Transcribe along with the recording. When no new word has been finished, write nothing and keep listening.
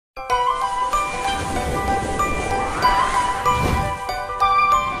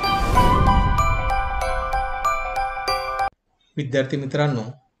विद्यार्थी मित्रांनो,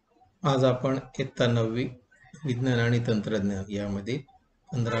 आज आपण इयत्ता 9वी विज्ञान आणि तंत्रज्ञान यामध्ये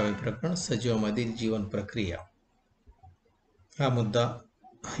 15वे प्रकरण सजीवामधील जीवन प्रक्रिया हा मुद्दा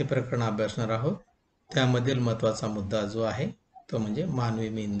हे प्रकरण अभ्यासणार आहोत. त्यामधील महत्त्वाचा मुद्दा जो आहे तो म्हणजे मानवी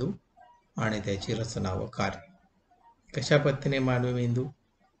मेंदू आणि त्याची रचना व कार्य. कशा पद्धतीने मानवी मेंदू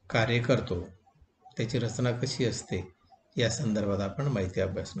कार्य करतो, त्याची रचना कशी असते या संदर्भात आपण माहिती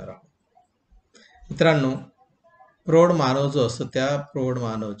अभ्यासणार आहोत. मित्रांनो, प्रौढ मानव जो असतो त्या प्रौढ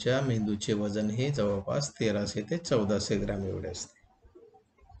मानवच्या मेंदूचे वजन हे जवळपास 1300 ते 1400 ग्रॅम एवढे असते.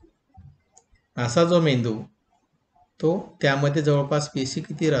 असा जो मेंदू तो त्यामध्ये जवळपास पेशी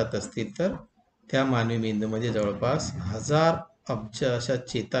किती राहत असतील तर त्या मानवी मेंदूमध्ये जवळपास 1000 अब्ज अशा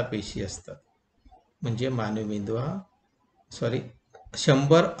चेतापेशी असतात. म्हणजे मानवी मेंदू हा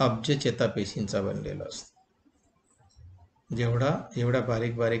 100 अब्ज चेतापेशींचा बनलेला असतो. एवढ्या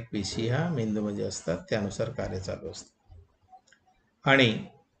बारीक बारीक पेशी ह्या मेंदूमध्ये असतात, त्यानुसार कार्य चालू असतं. आणि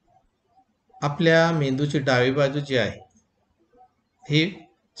आपल्या मेंदूची डावी बाजू जी आहे ही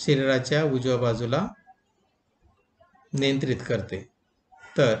शरीराच्या उजव्या बाजूला नियंत्रित करते,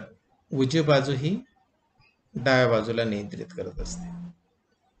 तर उजवी बाजू ही डाव्या बाजूला नियंत्रित करत असते.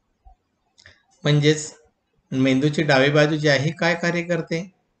 म्हणजेच मेंदूची डावी बाजू जी आहे काय कार्य करते,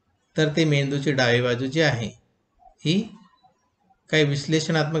 तर ते मेंदूची डावी बाजू जी आहे ही काही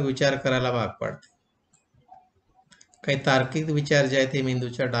विश्लेषणात्मक विचार करायला भाग पाडते. काही तार्किक विचार जे आहेत ते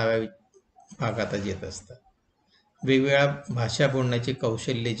मेंदूच्या डाव्या भागातच येत असतात. वेगवेगळ्या भाषा बोलण्याचे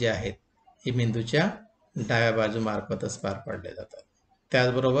कौशल्य जे आहेत हे मेंदूच्या डाव्या बाजूमार्फतच पार पाडले जातात.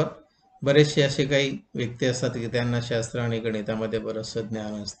 त्याचबरोबर बरेचसे असे काही व्यक्ती असतात की त्यांना शास्त्र आणि गणितामध्ये बरंचसं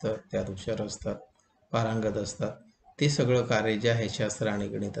ज्ञान असतं, त्यात हुशार असतात, पारंगत असतात. ते सगळं कार्य जे आहे शास्त्र आणि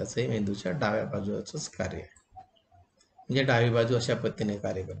गणिताचे मेंदूच्या डाव्या बाजूचंच कार्य आहे. म्हणजे डावी बाजू अशा पद्धतीने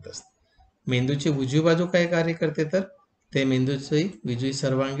कार्य करत असते. मेंदूची उजवी बाजू काय कार्य करते, तर ते मेंदूची उजवी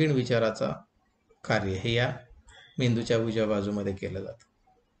सर्वांगीण विचाराचा कार्य हे या मेंदूच्या उजव्या बाजूमध्ये केलं जातं.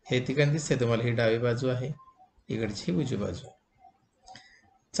 हे ठिकाणी दिसते तुम्हाला, ही डावी बाजू आहे, इकडची उजवी बाजू.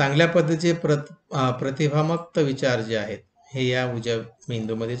 चांगल्या पद्धतीचे प्रतिभामुक्त विचार जे आहेत हे या उजव्या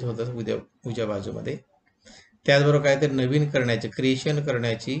मेंदूमध्येच होतात, उजव्या बाजूमध्ये. त्याचबरोबर काहीतरी नवीन करण्याचे, क्रिएशन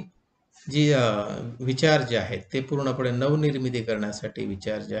करण्याची जी विचार जे आहेत ते पूर्णपणे नवनिर्मिती करण्यासाठी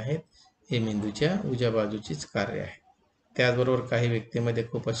विचार जे आहेत हे मेंदूच्या उजव्या बाजूचीच कार्य आहे. त्याचबरोबर काही व्यक्तीमध्ये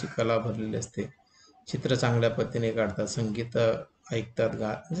खूप अशी कला भरलेली असते, चित्र चांगल्या पद्धतीने काढतात, संगीत ऐकतात,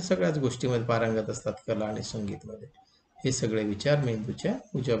 म्हणजे सगळ्याच गोष्टीमध्ये पारंगत असतात, कला आणि संगीतमध्ये. हे सगळे विचार मेंदूच्या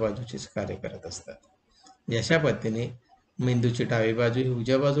उजव्या बाजूचीच कार्य करत असतात. अशा पद्धतीने मेंदूची डावी बाजू ही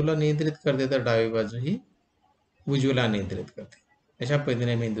उजव्या बाजूला नियंत्रित करते, तर डावी बाजू ही उजवीला नियंत्रित करते. अशा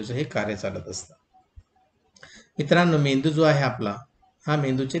पद्धतीने मेंदूचं हे कार्य चालत असतं. मित्रांनो, मेंदू जो आहे आपला हा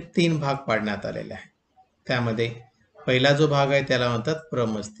मेंदूचे 3 भाग पाडण्यात आलेले आहे. त्यामध्ये पहिला जो भाग आहे त्याला म्हणतात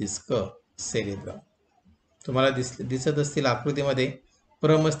प्रमस्तिष्क, सेरेब्रम. तुम्हाला दिसत असतील आकृतीमध्ये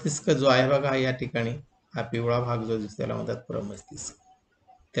प्रमस्तिष्क जो आहे बघा, या ठिकाणी हा पिवळा भाग जो दिसतो त्याला म्हणतात प्रमस्तिष्क.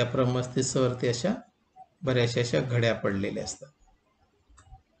 त्या प्रमस्तिष्कावरती अशा बऱ्याचशा अशा घड्या पडलेल्या असतात,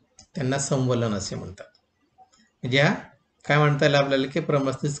 त्यांना संवलन असे म्हणतात. म्हणजे हा काय म्हणता येईल आपल्याला की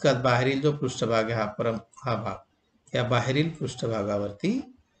प्रमस्तिष्कात बाहेरील जो पृष्ठभाग आहे हा भाग, या बाहेरील पृष्ठभागावरती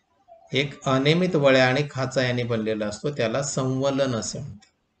एक अनियमित वळ्या आणि खाचा याने बनलेला असतो, त्याला संवलन असे म्हणतात.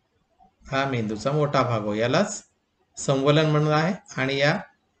 हा मेंदूचा मोठा भाग हो, यालाच संवलन म्हणून आहे. आणि या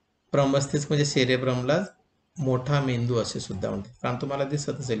प्रमस्तिष्क म्हणजे सेरेब्रमला मोठा मेंदू असे सुद्धा म्हणतात, कारण तुम्हाला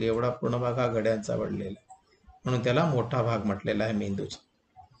दिसत असेल एवढा पूर्ण भाग हा घड्यांचा बनलेला आहे, म्हणून त्याला मोठा भाग म्हटलेला आहे मेंदूचा.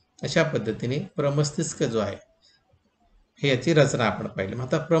 अशा पद्धतीने प्रमस्तिष्क जो आहे हे याची रचना आपण पाहिली. मग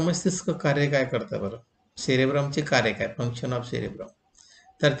आता प्रमस्तिष्क कार्य काय करतं बरं, सेरेब्रमचे कार्य काय, फंक्शन ऑफ सेरेब्रम,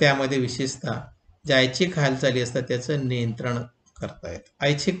 तर त्यामध्ये विशेषतः ज्या ऐच्छिक हालचाली असतात त्याचं नियंत्रण करता येतं.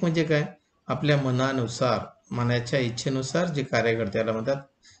 ऐच्छिक म्हणजे काय, आपल्या मनानुसार, मनाच्या इच्छेनुसार जे कार्य घडते त्याला म्हणतात,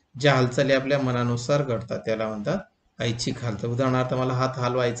 ज्या हालचाली आपल्या मनानुसार घडतात त्याला म्हणतात ऐच्छिक हालचाल. उदाहरणार्थ मला हात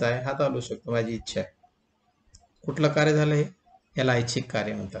हलवायचा आहे, हात हलवू शकतो, माझी इच्छा आहे. कुठलं कार्य झालं हे, याला ऐच्छिक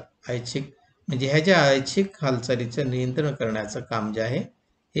कार्य म्हणतात. ऐच्छिक म्हणजे ह्या ज्या ऐच्छिक हालचालीचं नियंत्रण करण्याचं काम जे आहे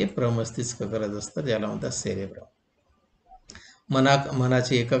हे प्रमस्तिष्क करत असतं, ज्याला म्हणतात सेरेब्रम.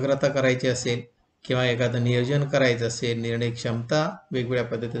 मनाची एकाग्रता करायची असेल किंवा एखादं नियोजन करायचं असेल, निर्णय क्षमता, वेगवेगळ्या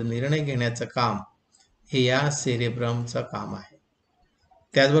पद्धतीने निर्णय घेण्याचं काम हे या सेरेब्रमचं काम आहे.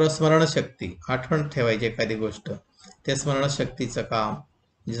 त्याचबरोबर स्मरणशक्ती, आठवण ठेवायची एखादी गोष्ट, त्या स्मरणशक्तीचं काम,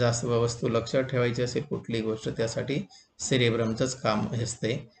 जास्त वस्तू लक्षात ठेवायची असेल कुठलीही गोष्ट, त्यासाठी सेरेब्रमचंच काम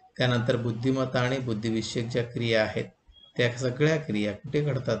असते. त्यानंतर बुद्धिमत्ता आणि बुद्धिविषयक ज्या क्रिया आहेत त्या सगळ्या क्रिया कुठे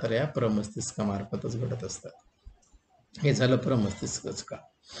घडतात, तर या प्रमस्तिष्कामार्फतच घडत असतात. हे झालं प्रमस्तिष्कच काम.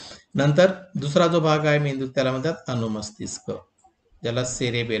 नंतर दुसरा जो भाग आहे मेंदू त्याला म्हणतात अनुमस्तिष्क, ज्याला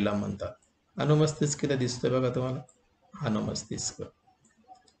सेरेबेलम म्हणतात. अनुमस्तिष्क इथे दिसतोय बघा तुम्हाला, अनुमस्तिष्क.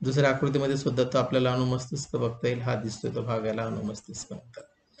 दुसऱ्या आकृतीमध्ये सुद्धा तो आपल्याला अनुमस्तिष्क बघता येईल. हा दिसतोय तो भाग, याला अनुमस्तिष्क म्हणतात.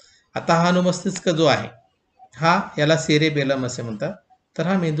 आता हा अनुमस्तिष्क जो आहे हा याला सेरेबेलम असे म्हणतात. तर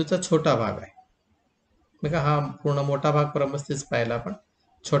हा मेंदूचा छोटा भाग आहे बघा. हा पूर्ण मोठा भाग प्रमस्तिष्क पाहिला आपण,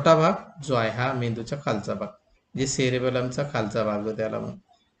 छोटा भाग जो आहे हा मेंदूच्या खालचा भाग, जे सेरेबेलमचा खालचा भाग जो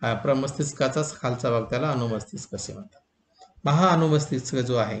त्याला प्रमस्तिष्काचाच खालचा भाग, त्याला अनुमस्तिष्क असे म्हणतात. मग हा अनुमस्तिष्क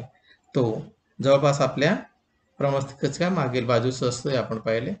जो आहे तो जवळपास आपल्या प्रमस्तिष्काच्या मागील बाजूचा असतो. हे आपण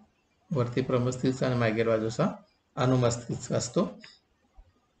पाहिले, वरती प्रमस्तिष्क आणि मागील बाजूचा अनुमस्तिष्क असतो.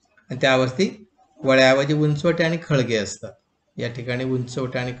 आणि त्यावरती वळ्याऐवजी उंचवटे आणि खळगे असतात. या ठिकाणी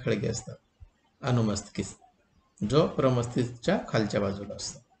उंचवटे आणि खळगे असतात. अनुमस्तिष्क जो प्रमस्तिष्कच्या खालच्या बाजूला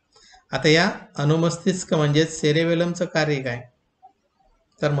असतो. आता या अनुमस्तिष्क म्हणजे सेरेबेलमचं कार्य काय,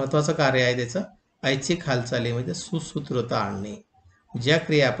 तर महत्वाचं कार्य आहे त्याचं ऐच्छिक हालचालीमध्ये सुसूत्रता आणणे. ज्या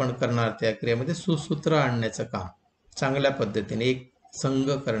क्रिया आपण करणार त्या क्रियेमध्ये सुसूत्र आणण्याचं काम, चांगल्या पद्धतीने एक संघ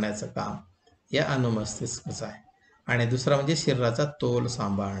करण्याचं काम या अनुमस्तिष्काचं आहे. आणि दुसरा म्हणजे शरीराचा तोल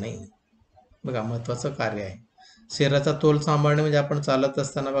सांभाळणे. बघा महत्वाचं कार्य आहे शरीराचा तोल सांभाळणे. म्हणजे आपण चालत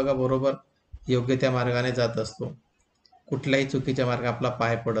असताना बघा बरोबर योग्य त्या मार्गाने जात असतो, कुठल्याही चुकीच्या मार्ग आपला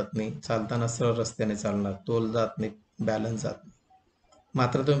पाय पडत नाही, चालताना सरळ रस्त्याने चालणार, तोल जात नाही, बॅलन्स जात नाही.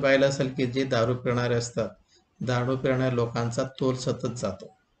 मात्र तुम्ही पाहिलं असेल की जे दारू पिणारे असतात, दारू पिणाऱ्या लोकांचा तोल सतत जातो.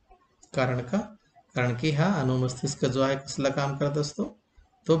 कारण का, कारण की हा अनुमस्तिष्क जो आहे कसला काम करत असतो,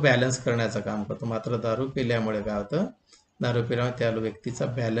 तो बॅलन्स करण्याचं काम करतो. मात्र दारू पिल्यामुळे काय होतं, दारू पिल्यामुळे त्या व्यक्तीचा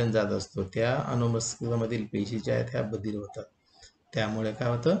बॅलन्स जात असतो, त्या अनुमस्तिष्कामधील पेशी ज्या आहेत ह्या बधीर होतात. त्यामुळे काय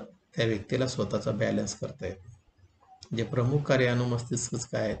होतं, त्या व्यक्तीला स्वतःचा बॅलन्स करता येतो. जे प्रमुख कार्य अनुमस्तिष्क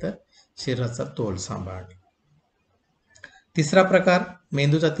काय आहे तर शरीराचा तोल सांभाळणे. तिसरा प्रकार,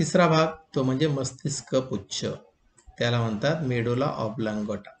 मेंदूचा तिसरा भाग, तो म्हणजे मस्तिष्क पुच्छ, त्याला म्हणतात मेडुला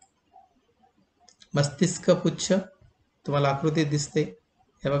ऑब्लांगोटा. मस्तिष्क पुच्छ तुम्हाला आकृतीत दिसते,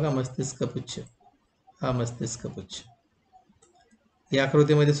 हे बघा मस्तिष्क पुच्छ, हा मस्तिष्क पुच्छ. या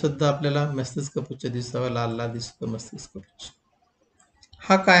आकृतीमध्ये सुद्धा आपल्याला मस्तिष्क पुच्छ दिसतो, लाल लाल दिसतो मस्तिष्क पुच्छ.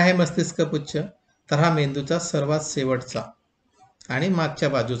 हा काय आहे मस्तिष्क पुच्छ, तर हा मेंदूचा सर्वात शेवटचा आणि मागच्या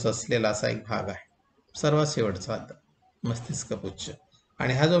बाजूचा असलेला असा एक भाग आहे, सर्वात शेवटचा मस्तिष्क पुच्छ.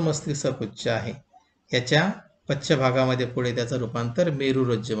 आणि हा जो मस्तिष्क पुच्छ आहे याच्या पश्च भागामध्ये पुढे त्याचं रूपांतर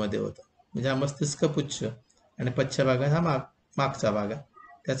मेरुरज्जूमध्ये होतं. म्हणजे हा मस्तिष्क पुच्छ आणि पश्च भाग हा मागचा भाग आहे,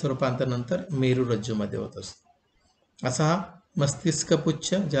 त्याचं रूपांतर नंतर मेरुरज्जूमध्ये होत असतं. असा हा मस्तिष्क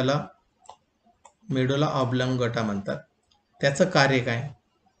पुच्छ, ज्याला मेडुला ऑब्लांगोटा म्हणतात. त्याचं कार्य काय,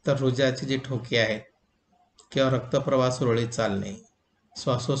 तर हृदयाचे जे ठोके आहेत किंवा रक्तप्रवाह सुरळीत चालणे,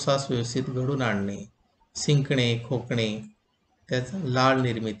 श्वासोश्वास व्यवस्थित घडून आणणे, शिंकणे, खोकणे, त्याचं लाळ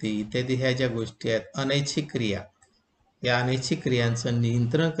निर्मिती इत्यादी ह्या ज्या गोष्टी आहेत, अनैच्छिक क्रिया, या अनैच्छिक क्रियांचं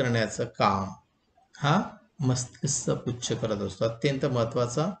नियंत्रण करण्याचं काम हा मस्तिष्क पुच्छ करत असतो. अत्यंत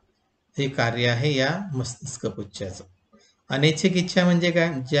महत्वाचा हे कार्य आहे या मस्तिष्क पुच्छाचं. अनैच्छिक इच्छा म्हणजे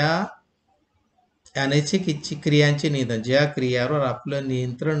काय, ज्या अनैच्छिक क्रियांचे नियंत्रण, ज्या क्रियावर आपलं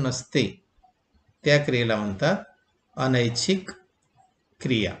नियंत्रण नसते त्या क्रियेला म्हणतात अनैच्छिक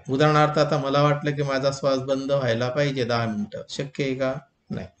क्रिया. उदाहरणार्थ आता मला वाटलं की माझा श्वास बंद व्हायला पाहिजे 10 मिनिटं, शक्य आहे का,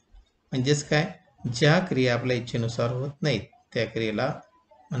 नाही. म्हणजेच काय, ज्या क्रिया आपल्या इच्छेनुसार होत नाहीत त्या क्रियेला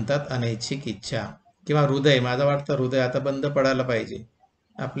म्हणतात अनैच्छिक इच्छा. किंवा हृदय, माझं वाटतं हृदय आता बंद पडायला पाहिजे,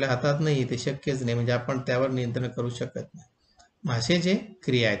 आपल्या हातात नाही, ते शक्यच नाही, म्हणजे आपण त्यावर नियंत्रण करू शकत नाही. असे जे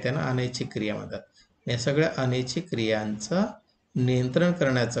क्रिया आहेत त्यांना अनैच्छिक क्रिया म्हणतात. या सगळ्या अनैच्छिक क्रियांचं नियंत्रण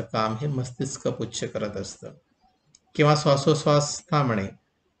करण्याचं काम हे मस्तिष्क पुच्छ करत असतं. किंवा श्वासोश्वास थांबणे,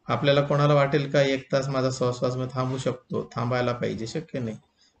 आपल्याला कोणाला वाटेल का 1 तास माझा श्वासोश्वास मी थांबू शकतो, थांबायला पाहिजे, शक्य नाही.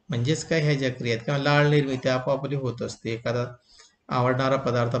 म्हणजेच काय, ह्या ज्या क्रिया आहेत, किंवा लाळ निर्मिती आपोआप होत असते. एखादा आवडणारा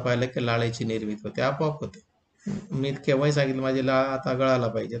पदार्थ पाहिला की लाळेची निर्मिती होते, आपोआप होते. मी केव्हाही सांगितलं माझी लाळ आता गळायला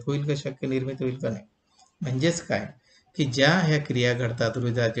पाहिजे, होईल का शक्य, निर्मिती होईल का, नाही. म्हणजेच काय, की ज्या ह्या क्रिया घडतात,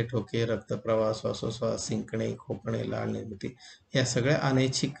 हृदयाचे ठोके, रक्तप्रवाह, श्वासोश्वास, शिंकणे, खोकणे, लाळ निर्मिती, या सगळ्या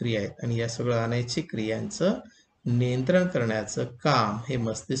अनैच्छिक क्रिया आहेत. आणि या सगळ्या अनैच्छिक क्रियांचं नियंत्रण करण्याचं काम हे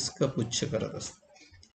मस्तिष्क पुच्छ करत असतं.